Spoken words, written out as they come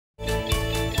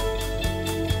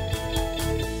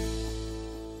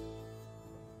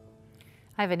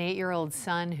I have an 8-year-old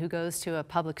son who goes to a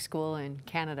public school in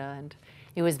Canada, and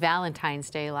it was Valentine's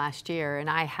Day last year, and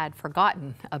I had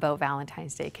forgotten about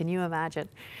Valentine's Day. Can you imagine?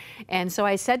 And so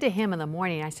I said to him in the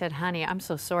morning, I said, honey, I'm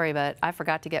so sorry, but I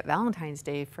forgot to get Valentine's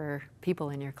Day for people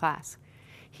in your class.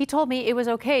 He told me it was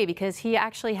okay because he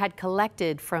actually had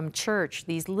collected from church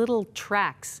these little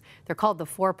tracts. They're called the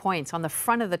 4 points. On the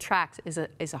front of the tract is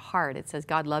a heart. It says,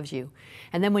 God loves you.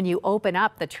 And then when you open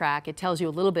up the tract, it tells you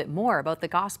a little bit more about the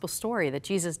gospel story, that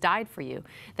Jesus died for you,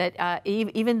 that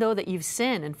even though that you've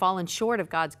sinned and fallen short of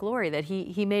God's glory, that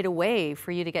he made a way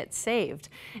for you to get saved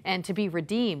and to be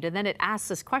redeemed. And then it asks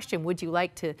this question, would you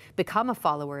like to become a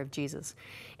follower of Jesus?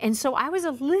 And so I was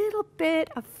a little bit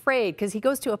afraid because he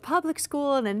goes to a public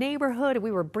school in a neighborhood, and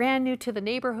we were brand new to the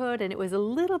neighborhood, and it was a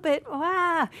little bit,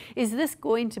 is this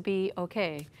going to be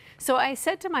okay? So I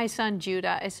said to my son,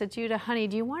 Judah, I said, Judah, honey,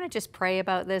 do you want to just pray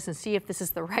about this and see if this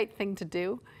is the right thing to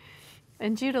do?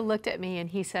 And Judah looked at me and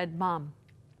he said, Mom,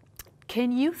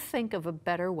 can you think of a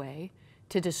better way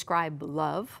to describe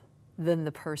love than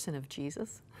the person of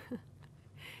Jesus?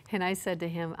 And I said to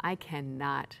him, I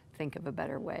cannot think of a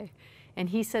better way. And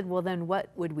he said, well, then what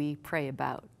would we pray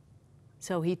about?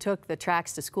 So he took the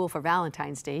tracts to school for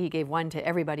Valentine's Day. He gave one to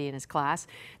everybody in his class.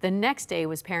 The next day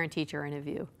was parent-teacher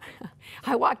interview.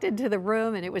 I walked into the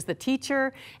room and it was the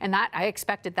teacher, and that I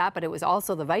expected that, but it was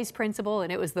also the vice principal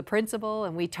and it was the principal,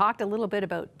 and we talked a little bit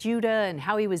about Judah and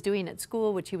how he was doing at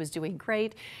school, which he was doing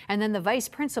great. And then the vice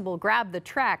principal grabbed the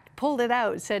tract, pulled it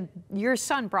out, said, your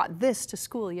son brought this to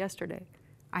school yesterday.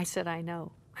 I said, I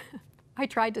know. I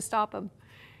tried to stop him.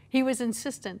 He was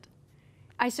insistent.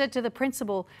 I said to the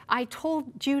principal, I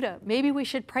told Judah, maybe we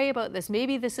should pray about this.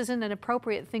 Maybe this isn't an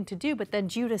appropriate thing to do. But then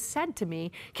Judah said to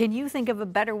me, can you think of a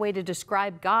better way to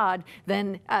describe God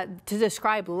than, to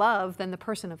describe love than the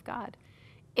person of God?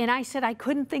 And I said, I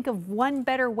couldn't think of one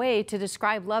better way to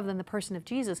describe love than the person of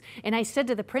Jesus. And I said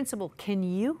to the principal, can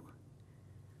you?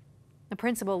 The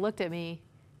principal looked at me,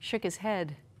 shook his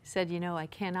head, said, you know, I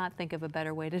cannot think of a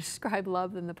better way to describe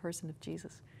love than the person of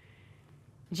Jesus.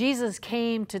 Jesus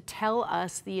came to tell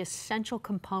us the essential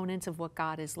components of what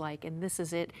God is like, and this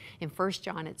is it. In 1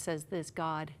 John, it says this,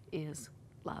 God is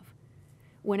love.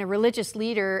 When a religious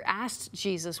leader asked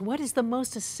Jesus, what is the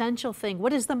most essential thing?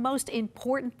 What is the most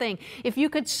important thing? If you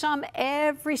could sum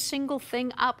every single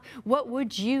thing up, what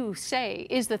would you say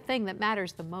is the thing that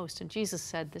matters the most? And Jesus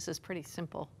said, this is pretty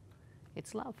simple.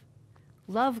 It's love.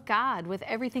 Love God with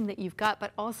everything that you've got,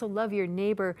 but also love your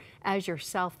neighbor as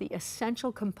yourself, the essential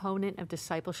component of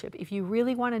discipleship. If you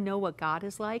really want to know what God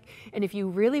is like, and if you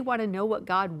really want to know what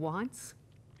God wants,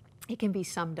 it can be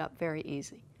summed up very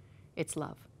easy. It's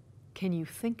love. Can you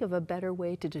think of a better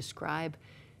way to describe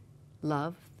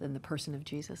love than the person of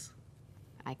Jesus?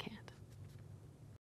 I can't.